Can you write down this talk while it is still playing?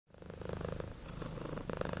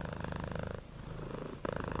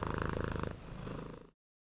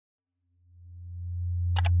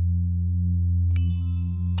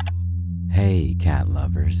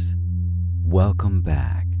lovers. Welcome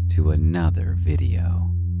back to another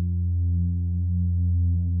video.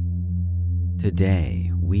 Today,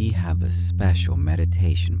 we have a special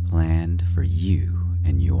meditation planned for you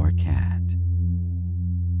and your cat.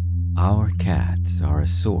 Our cats are a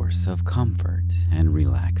source of comfort and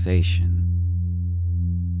relaxation,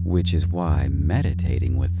 which is why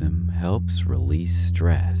meditating with them helps release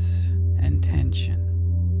stress and tension.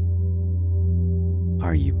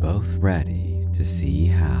 Are you both ready to see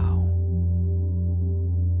how?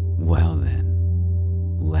 Well then,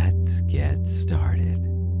 let's get started.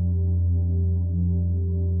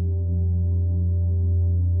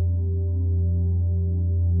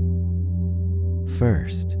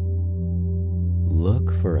 First,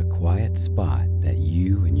 look for a quiet spot that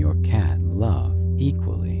you and your cat love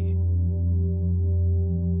equally.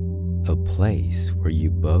 A place where you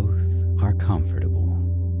both are comfortable.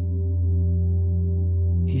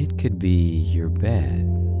 It could be your bed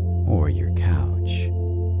or your couch.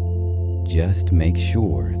 Just make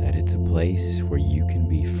sure that it's a place where you can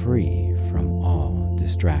be free from all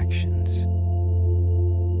distractions.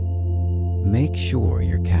 Make sure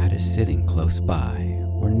your cat is sitting close by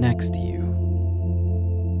or next to you.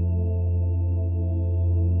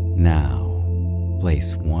 Now,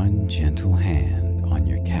 place one gentle hand on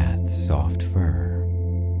your cat's soft fur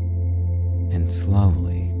and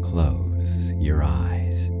slowly close your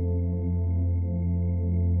eyes.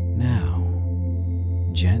 Now,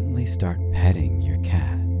 gently start petting your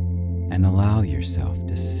cat and allow yourself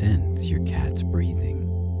to sense your cat's breathing.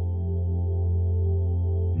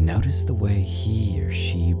 Notice the way he or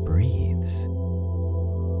she breathes.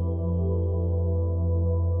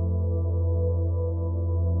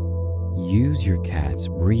 Use your cat's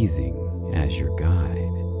breathing as your guide.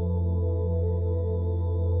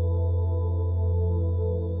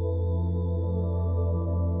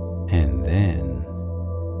 And then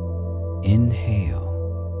inhale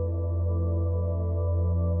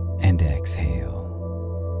and exhale.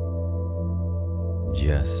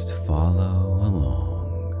 Just follow along.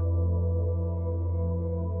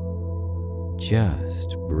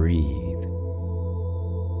 Just breathe.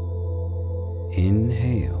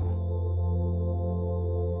 Inhale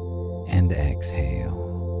and exhale.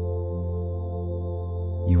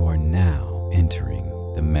 You are now entering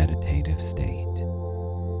the meditative state.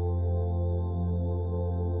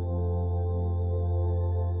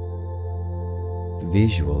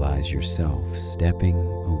 Visualize yourself stepping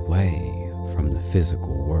away from the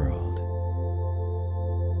physical world,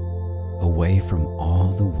 away from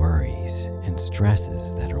all the worries and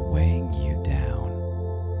stresses that are weighing you down.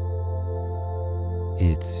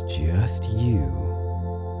 It's just you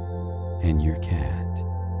and your cat,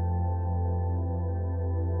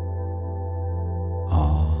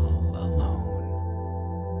 all alone.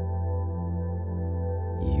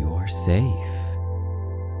 You are safe.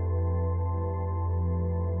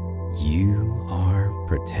 You are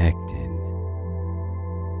protected.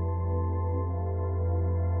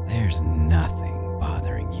 There's nothing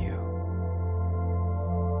bothering you.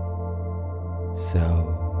 So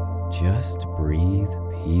just breathe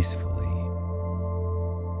peacefully.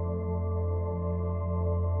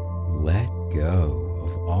 Let go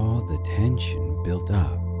of all the tension built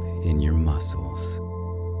up in your muscles.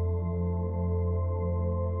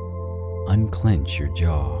 Unclench your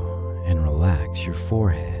jaw and relax your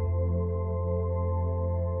forehead.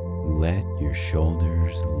 Let your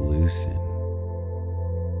shoulders loosen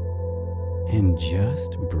and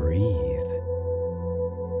just breathe.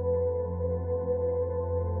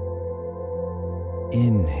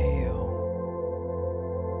 Inhale,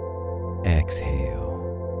 exhale.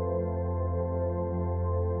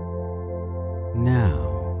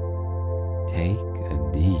 Now, take a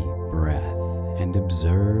deep breath and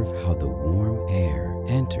observe how the warm air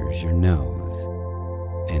enters your nose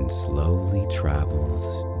and slowly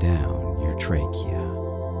travels down your trachea.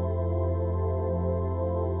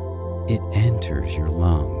 It enters your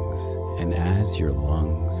lungs, and as your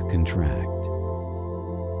lungs contract,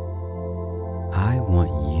 I want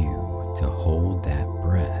you to hold that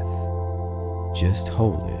breath. Just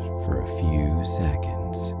hold it for a few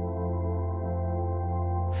seconds.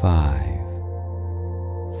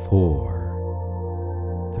 5,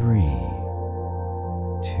 4, 3,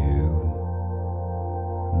 2,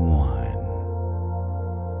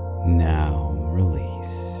 1. Now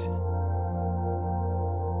release.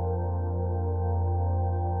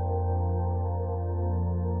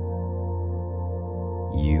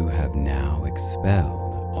 You have now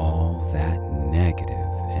expelled all that negative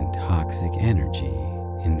and toxic energy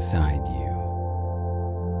inside you.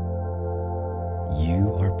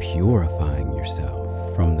 You are purifying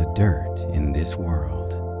yourself from the dirt in this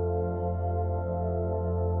world.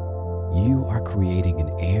 You are creating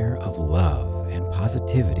an air of love and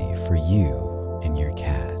positivity for you and your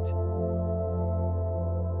cat.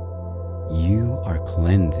 You are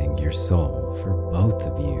cleansing your soul for both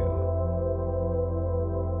of you.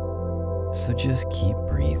 So just keep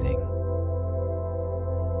breathing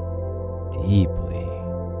deeply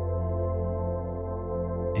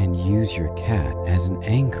and use your cat as an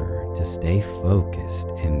anchor to stay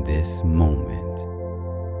focused in this moment.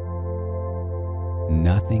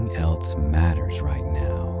 Nothing else matters right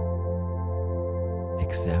now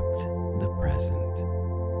except the present.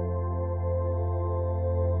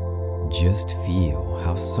 Just feel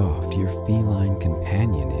how soft your feline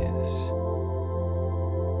companion is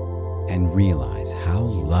and realize how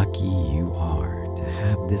lucky you are to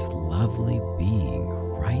have this lovely being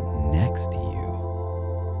right next to you.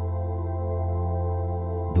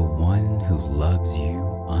 The one who loves you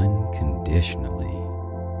unconditionally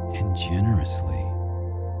and generously.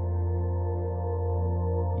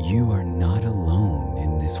 You are not alone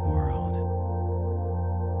in this world.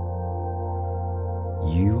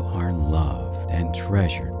 You are loved and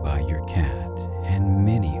treasured by your cat and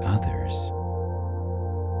many others.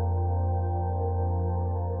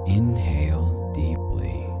 Inhale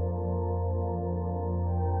deeply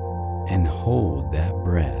and hold that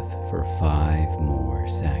breath for 5 more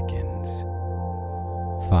seconds.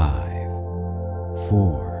 5,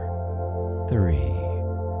 4, 3,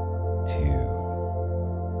 2,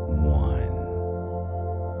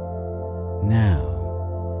 1. Now,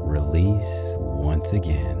 release once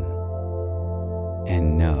again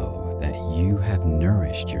and know that you have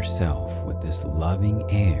nourished yourself with this loving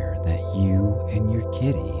air that you and your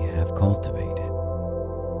kitty have cultivated.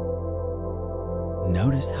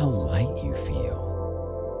 Notice how light you feel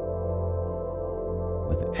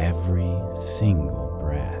with every single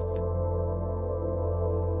breath.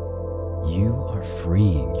 You are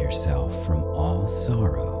freeing yourself from all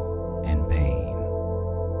sorrow and pain.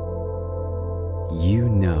 You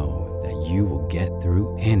know that you will get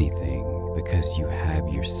through anything because you have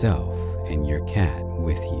yourself and your cat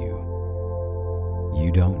with you.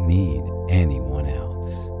 You don't need anyone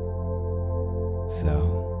else.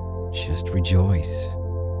 So just rejoice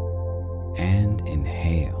and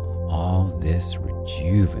inhale all this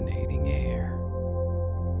rejuvenating air.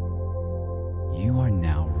 You are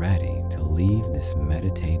now ready to leave this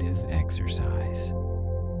meditative exercise.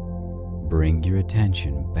 Bring your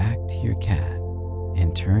attention back to your cat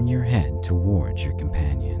and turn your head towards your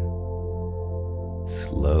companion.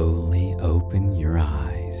 Slowly open your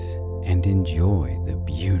eyes and enjoy the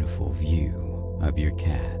beautiful view of your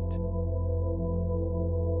cat.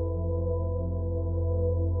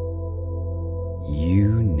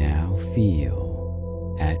 You now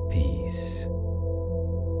feel at peace.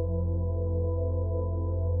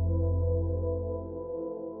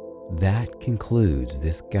 That concludes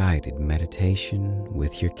this guided meditation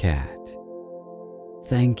with your cat.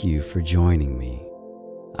 Thank you for joining me.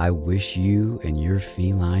 I wish you and your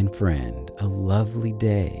feline friend a lovely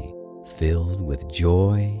day filled with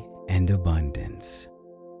joy and abundance.